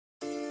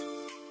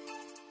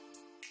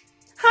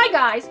Hi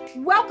guys,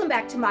 welcome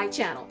back to my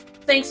channel.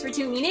 Thanks for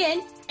tuning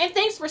in and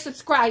thanks for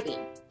subscribing.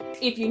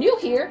 If you're new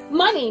here,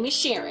 my name is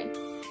Sharon.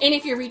 And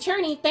if you're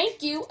returning,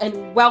 thank you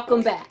and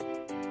welcome back.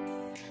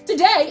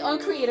 Today on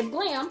Creative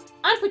Glam,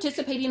 I'm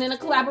participating in a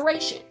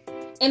collaboration.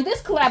 And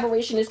this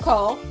collaboration is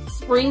called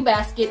Spring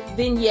Basket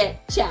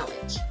Vignette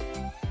Challenge.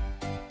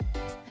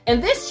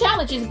 And this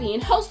challenge is being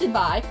hosted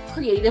by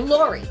Creative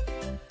Lauri.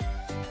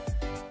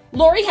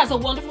 Lauri has a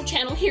wonderful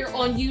channel here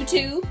on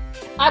YouTube.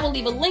 I will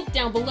leave a link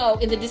down below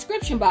in the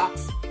description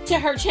box to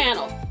her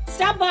channel.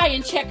 Stop by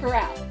and check her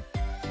out.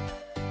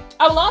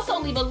 I will also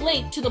leave a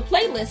link to the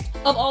playlist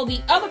of all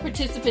the other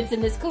participants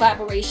in this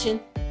collaboration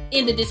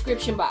in the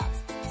description box.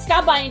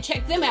 Stop by and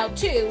check them out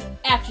too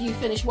after you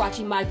finish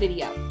watching my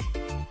video.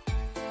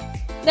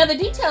 Now the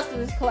details for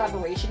this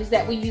collaboration is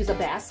that we use a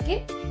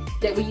basket,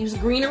 that we use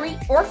greenery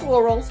or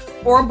florals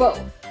or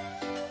both,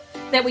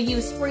 that we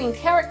use spring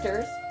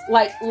characters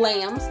like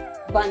lambs,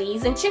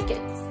 bunnies, and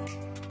chickens,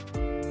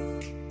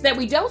 that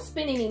we don't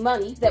spend any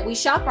money, that we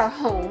shop our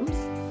homes,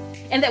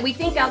 and that we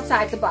think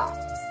outside the box.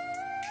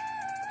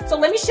 So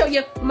let me show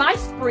you my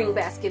spring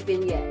basket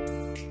vignette.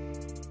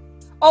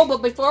 Oh,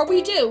 but before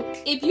we do,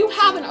 if you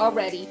haven't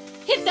already,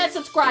 hit that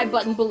subscribe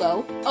button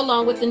below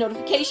along with the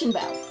notification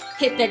bell.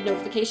 Hit that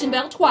notification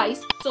bell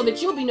twice so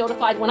that you'll be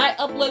notified when I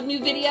upload new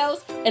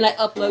videos, and I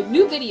upload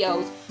new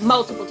videos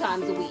multiple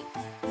times a week.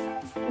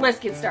 Let's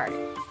get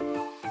started.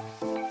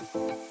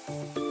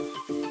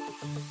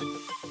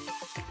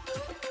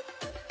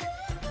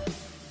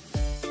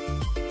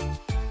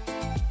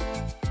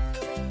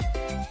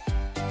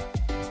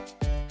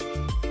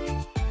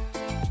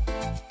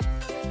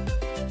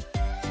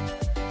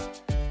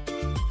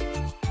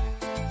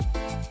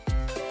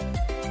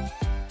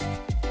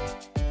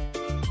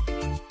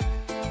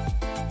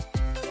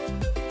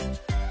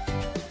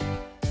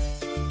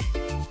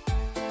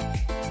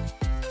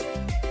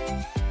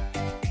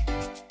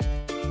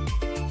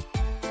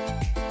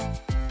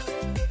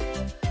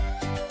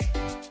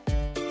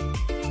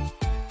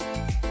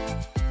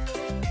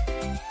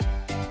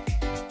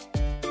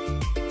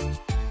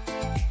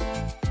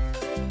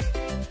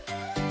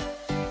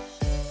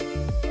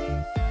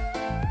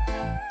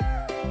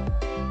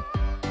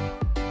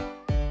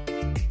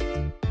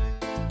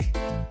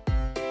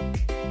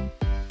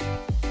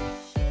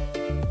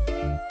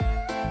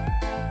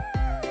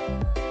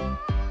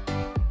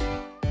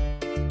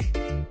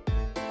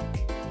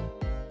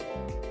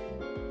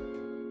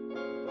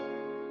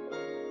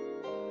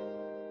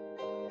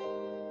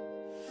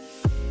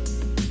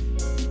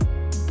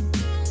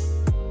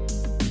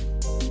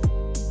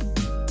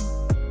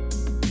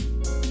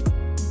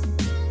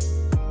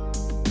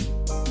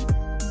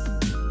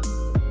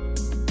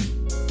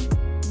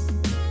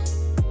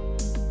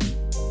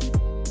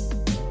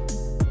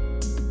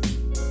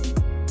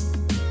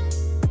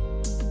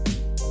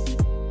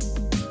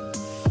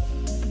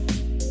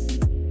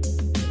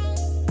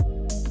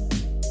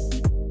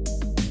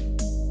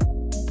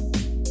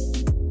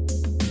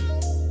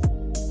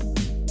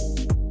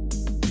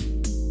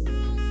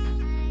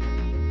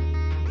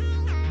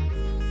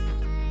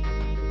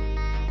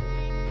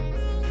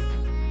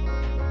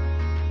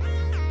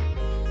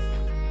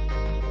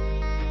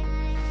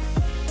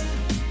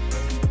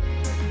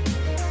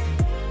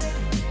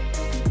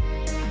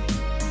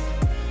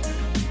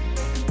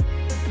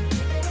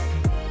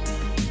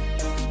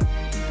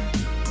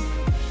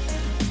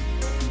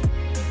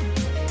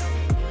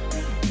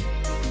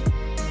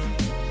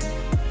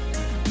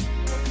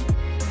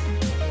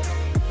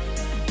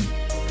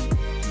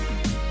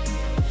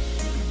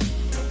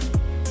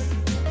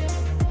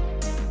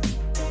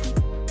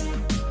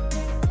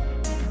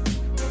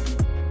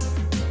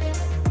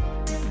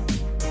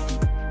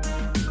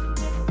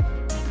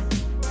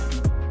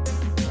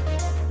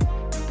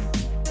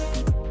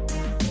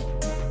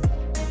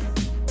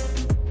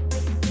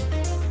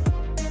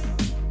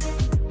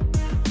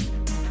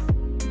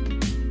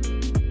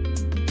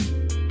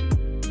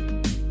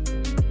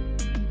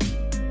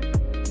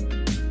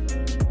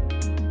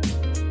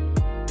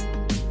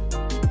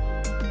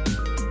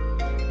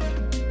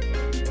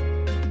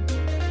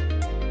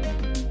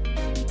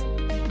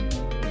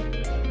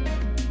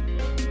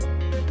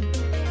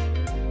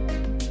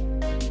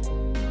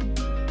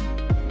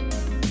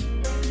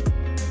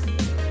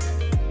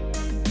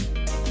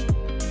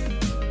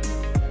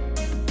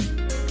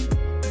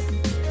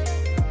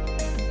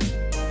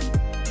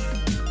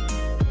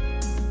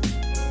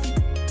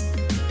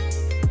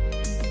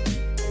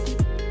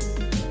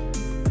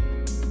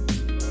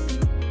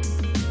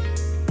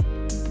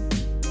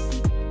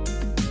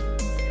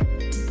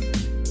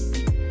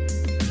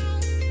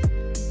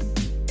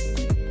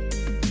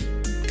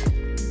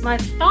 My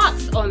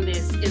thoughts on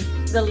this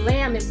is the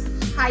lamb is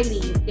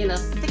hiding in a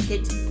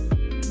thicket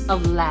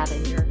of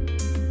lavender.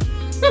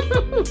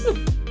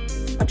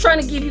 I'm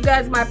trying to give you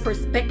guys my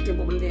perspective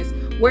on this,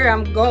 where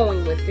I'm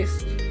going with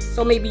this,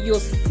 so maybe you'll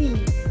see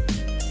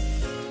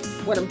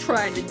what I'm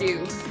trying to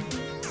do.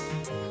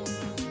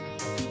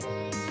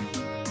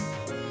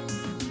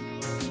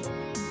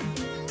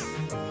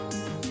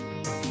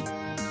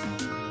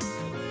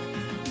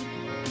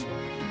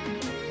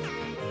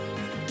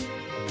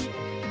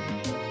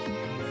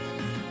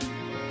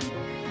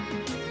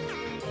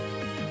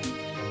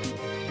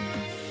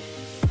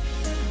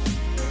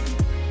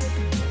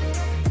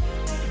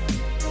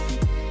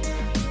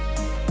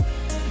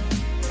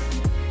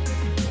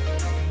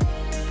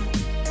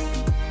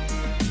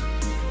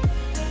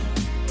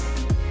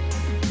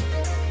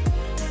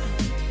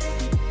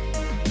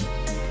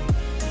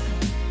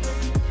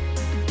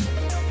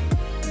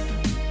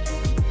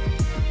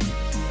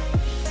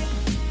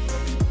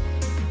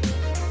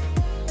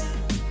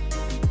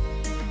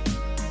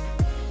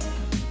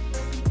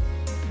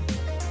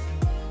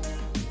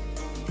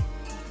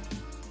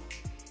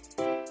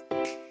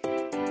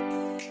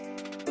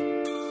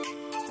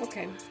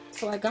 Okay,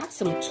 so I got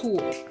some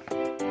tulle,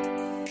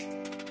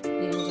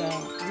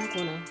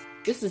 and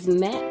this is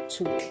matte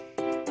tulle.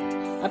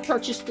 I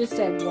purchased this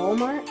at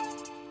Walmart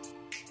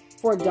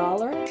for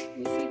 $1.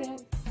 You see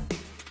that?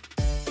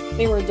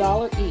 They were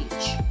 $1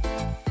 each.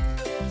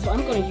 So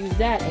I'm going to use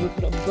that and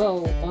put a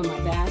bow on my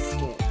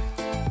basket.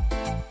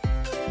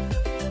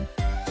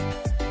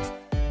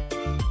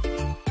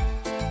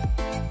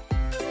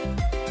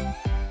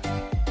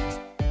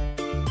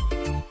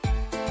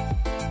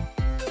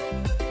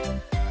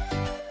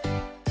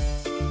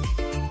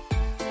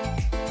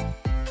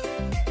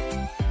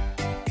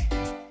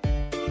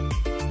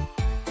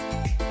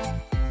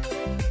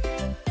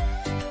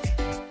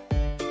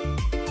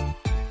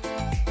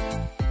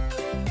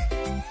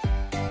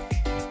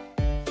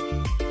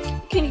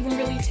 Can't even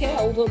really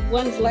tell the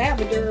one's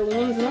lavender and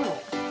one's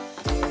not.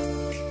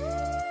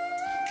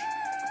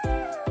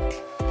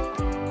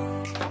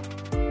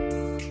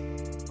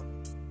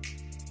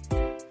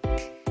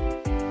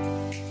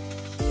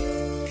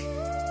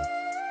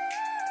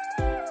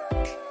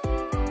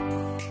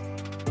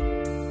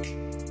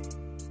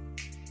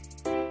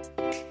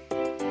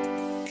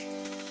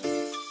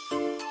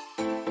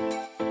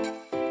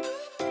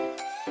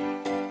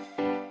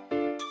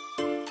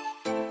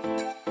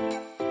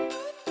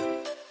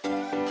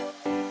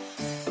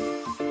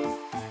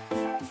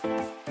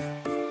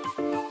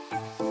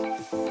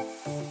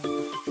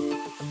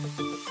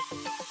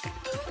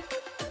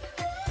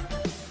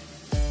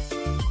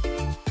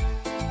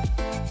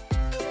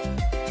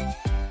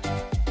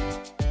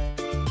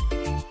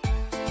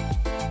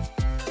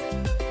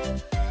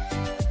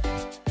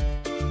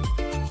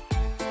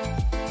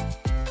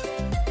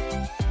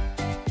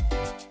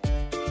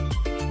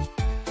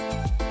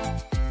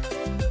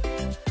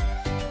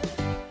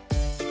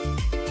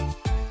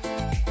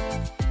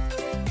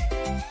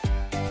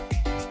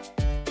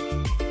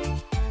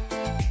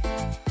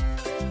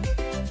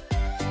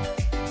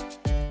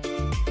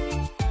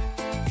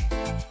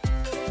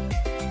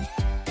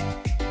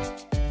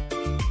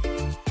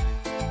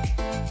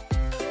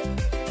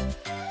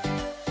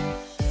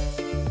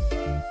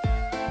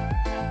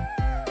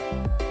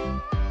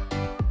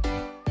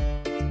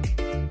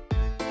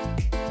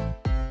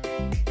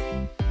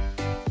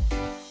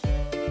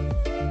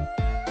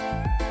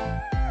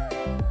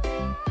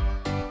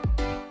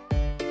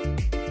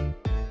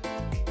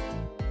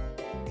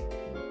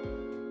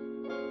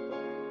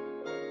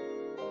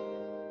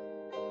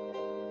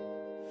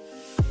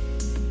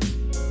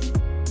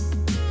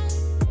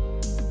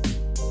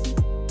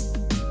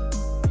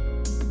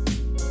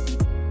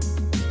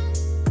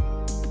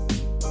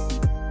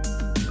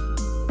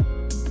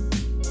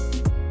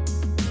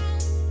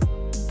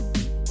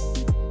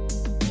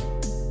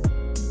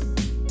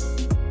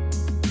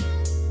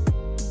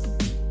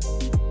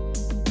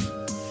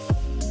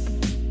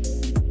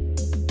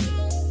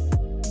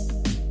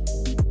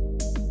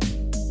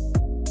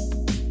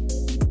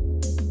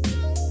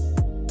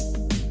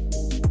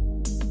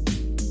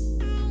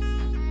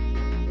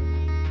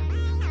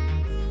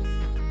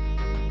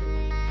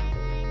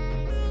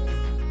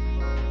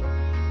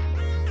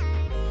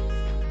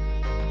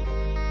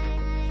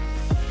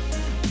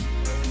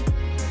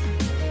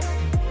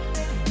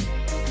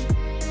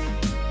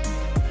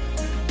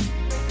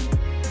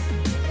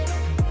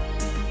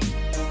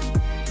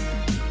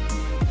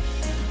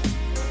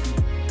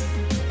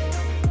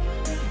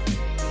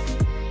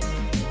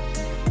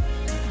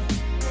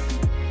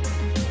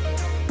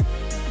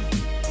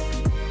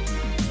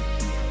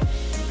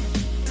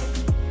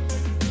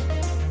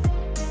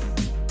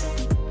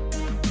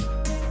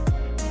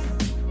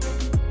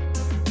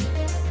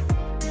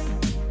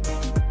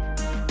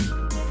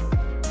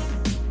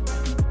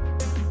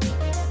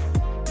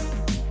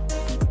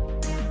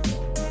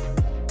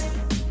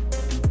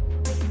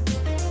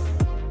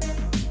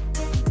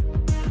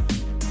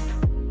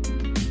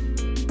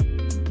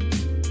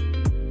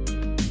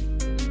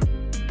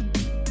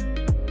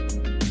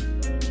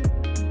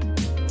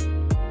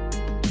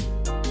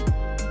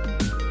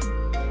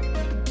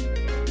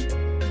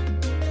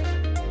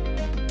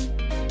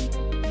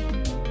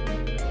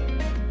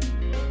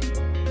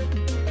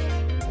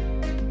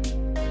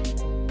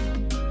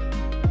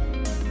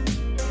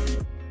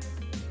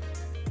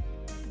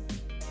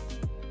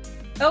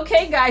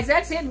 Okay guys,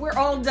 that's it. We're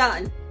all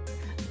done.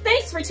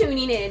 Thanks for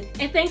tuning in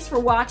and thanks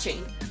for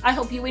watching. I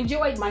hope you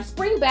enjoyed my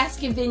spring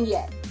basket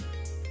vignette.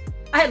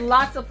 I had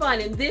lots of fun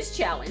in this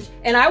challenge,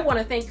 and I want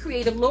to thank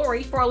Creative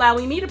Lauri for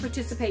allowing me to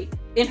participate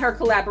in her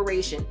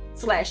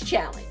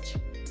collaboration/challenge.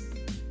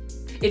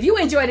 If you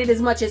enjoyed it as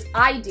much as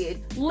I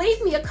did,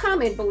 leave me a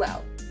comment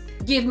below,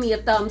 give me a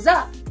thumbs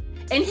up,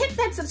 and hit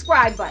that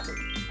subscribe button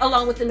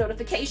along with the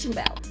notification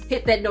bell.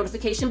 Hit that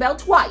notification bell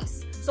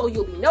twice so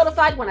you'll be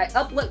notified when I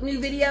upload new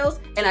videos,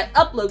 and I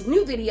upload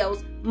new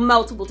videos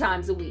multiple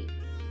times a week.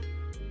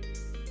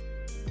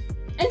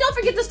 And don't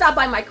forget to stop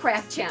by my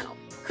craft channel,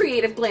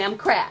 Creative Glam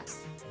Crafts.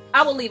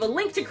 I will leave a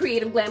link to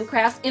Creative Glam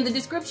Crafts in the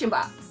description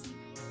box.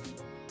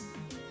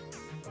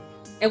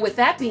 And with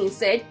that being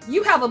said,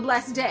 you have a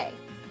blessed day.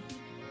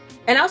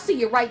 And I'll see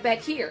you right back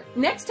here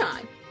next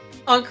time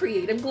on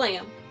Creative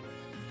Glam.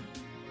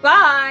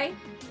 Bye!